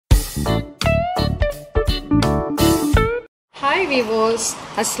Hi viewers,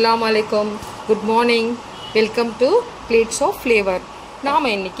 Assalamu alaikum, good morning, welcome to Plates of Flavor. நாம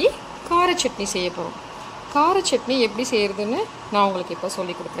இன்னைக்கு கார சட்னி செய்ய போறோம். கார சட்னி எப்படி செய்யறதுன்னு நான் உங்களுக்கு இப்ப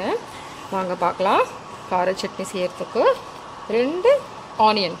சொல்லி கொடுக்கிறேன். வாங்க பார்க்கலாம். கார சட்னி செய்யறதுக்கு 2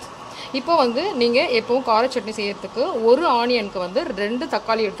 ஆனியன்ஸ். இப்போ வந்து நீங்க எப்பவும் கார சட்னி செய்யறதுக்கு ஒரு ஆனியனுக்கு வந்து 2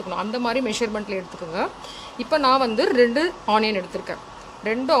 தக்காளி எடுத்துக்கணும். அந்த மாதிரி மெஷர்மென்ட்ல எடுத்துக்கோங்க. இப்போ நான் வந்து 2 ஆனியன் எடுத்துர்க்கேன்.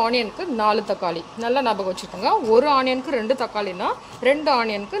 2 ஆனியனுக்கு 4 தக்காளி. நல்லா ஞாபகம் வச்சுக்கோங்க. ஒரு ஆனியனுக்கு 2 தக்காளினா 2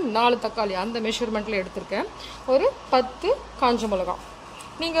 ஆனியனுக்கு 4 தக்காளி அந்த மெஷர்மென்ட்ல எடுத்துர்க்கேன். ஒரு 10 காஞ்ச மிளகாய்.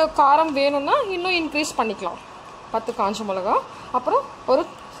 நீங்க காரம் வேணும்னா இன்னும் இன்க்ரீஸ் பண்ணிக்கலாம். 10 காஞ்ச மிளகாய், அப்புறம்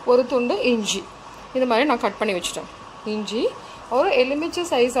ஒரு துண்டு இஞ்சி. இந்த மாதிரி நான் கட் பண்ணி வச்சிட்டேன். இஞ்சி, ஒரு எலுமிச்சை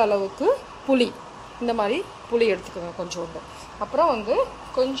சைஸ் அளவுக்கு புளி. இந்த மாதிரி புளி எடுத்துக்கோங்க கொஞ்சோண்டு. அப்புறம் வந்து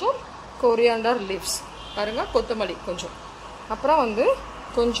கொஞ்சம் coriander leaves. பாருங்க, கொத்தமல்லி கொஞ்சம். அப்புறம் வந்து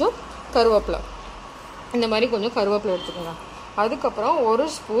கொஞ்சம் கருவேப்பிலை. இந்த மாதிரி கொஞ்சம் கருவேப்பிலை எடுத்துக்கோங்க. அதுக்கப்புறம் 1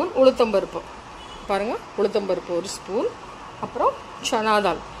 ஸ்பூன் உளுத்தம்பருப்பு. பாருங்க, உளுத்தம்பருப்பு 1 ஸ்பூன். அப்புறம் சனா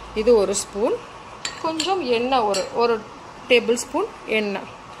தால் இது 1 ஸ்பூன். கொஞ்சம் எண்ணெய், ஒரு டேபிள் ஸ்பூன் எண்ணெய்.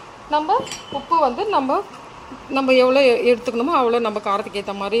 நம்ம உப்பு வந்து நம்ம எவ்வளோ எடுத்துக்கணுமோ அவ்வளோ நம்ம காரத்துக்கு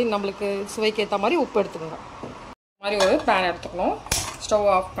ஏற்ற மாதிரி, நம்மளுக்கு சுவைக்கு ஏற்ற மாதிரி உப்பு எடுத்துக்கோங்க. இந்த மாதிரி ஒரு பேன் எடுத்துக்கணும். ஸ்டவ்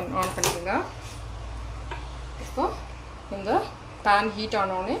ஆன் பண்ணிக்கோங்க. இப்போ இந்த பேன் ஹீட்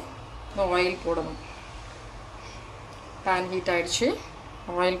ஆனோடனே இந்த ஆயில் போடணும். பேன் ஹீட் ஆகிடுச்சு,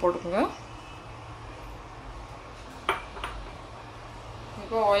 ஆயில் போட்டுக்கோங்க.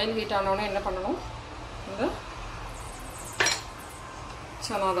 இப்போ ஆயில் ஹீட் ஆனோடனே என்ன பண்ணணும், இந்த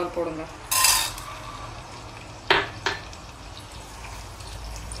சனா தால் போடுங்க.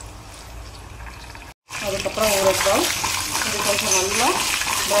 அதுக்கப்புறம் urad தால். இது கொஞ்சம் நல்லா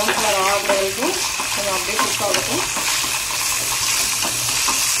ப்ரௌன் கலர் ஆகிற வரைக்கும் கொஞ்சம் அப்படியே குக் ஆகட்டும்.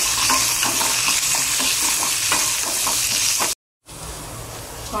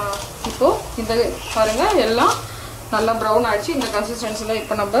 இப்போ இந்த பாருங்க, எல்லாம் நல்லா ப்ரௌன் ஆயிடுச்சு. இந்த கன்சிஸ்டன்சியில்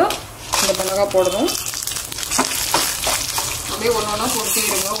இப்போ நம்ம இந்த மிளகாய் போடணும். அப்படியே ஒன்று ஒன்றா போட்டே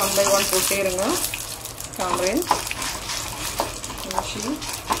இருங்க, 1 by 1 போட்டே இருங்க. tamarind, இஞ்சி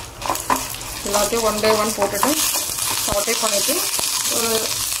எல்லாத்தையும் 1 by 1 போட்டுட்டு சாட்டே பண்ணிவிட்டு ஒரு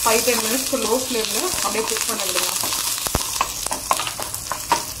 5-10 மினிட்ஸ்க்கு லோ ஃப்ளேமில் அப்படியே குக் பண்ண விடுங்க.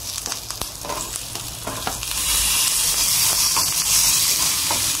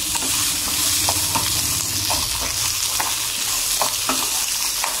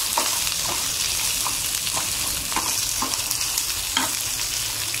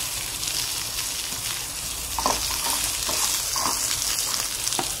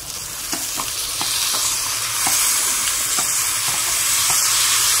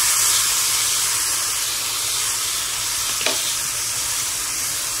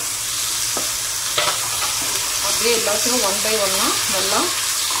 அப்படியே எல்லாத்தையும் 1 by 1 நல்லா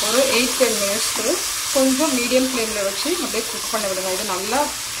ஒரு 8-10 மினிட்ஸ்க்கு கொஞ்சம் மீடியம் ஃப்ளேமில் வச்சு அப்படியே குக் பண்ண விடுங்க. இது நல்லா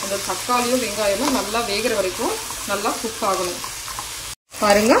அந்த தக்காளியும் வெங்காயமும் நல்லா வேகிற வரைக்கும் நல்லா குக் ஆகணும்.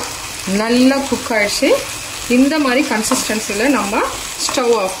 பாருங்க, நல்லா குக் ஆயிடுச்சு. இந்த மாதிரி கன்சிஸ்டன்சியில் நம்ம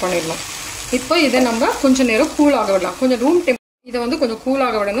ஸ்டவ் ஆஃப் பண்ணிடலாம். இப்போ இதை நம்ம கொஞ்சம் நேரம் கூல் ஆக விடலாம். கொஞ்சம் இதை வந்து கொஞ்சம் கூல்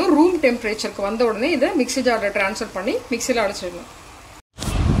ஆக விடணும். ரூம் டெம்பரேச்சருக்கு வந்த உடனே இதை மிக்ஸி ஜாரில் ட்ரான்ஸ்ஃபர் பண்ணி மிக்சியில் அடிச்சிடணும்.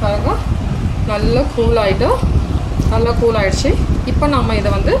 பாருங்க, நல்லா கூல் ஆயிடுச்சு. இப்போ நம்ம இதை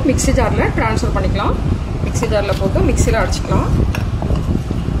வந்து மிக்ஸி ஜாரில் ட்ரான்ஸ்ஃபர் பண்ணிக்கலாம். மிக்ஸி ஜாரில் போட்டு மிக்ஸியில் அடிச்சுக்கலாம்.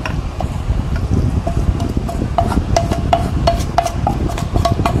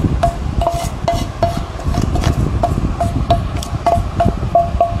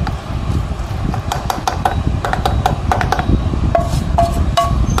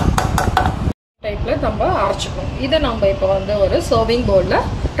 டைப்பில் நம்ம அரைச்சிக்கணும். இதை நம்ம இப்போ வந்து ஒரு சர்விங் பவுலில்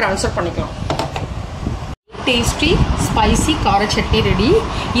ட்ரான்ஸ்ஃபர் பண்ணிக்கலாம். டேஸ்டி ஸ்பைசி கார சட்னி ரெடி.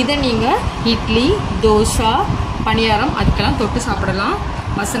 இதை நீங்கள் இட்லி, தோசை, பணியாரம் அதுக்கெல்லாம் தொட்டு சாப்பிடலாம்.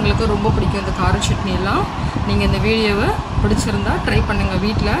 பசங்களுக்கு ரொம்ப பிடிக்கும் இந்த கார சட்னி எல்லாம். நீங்கள் இந்த வீடியோவை பிடிச்சிருந்தா ட்ரை பண்ணுங்கள்.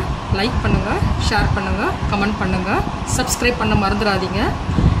 வீட்டில் லைக் பண்ணுங்கள், ஷேர் பண்ணுங்கள், கமெண்ட் பண்ணுங்கள், சப்ஸ்கிரைப் பண்ண மறந்துடாதீங்க.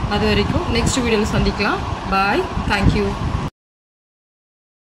 அது வரைக்கும் நெக்ஸ்ட் வீடியோவில் சந்திக்கலாம். பாய், தேங்க்யூ.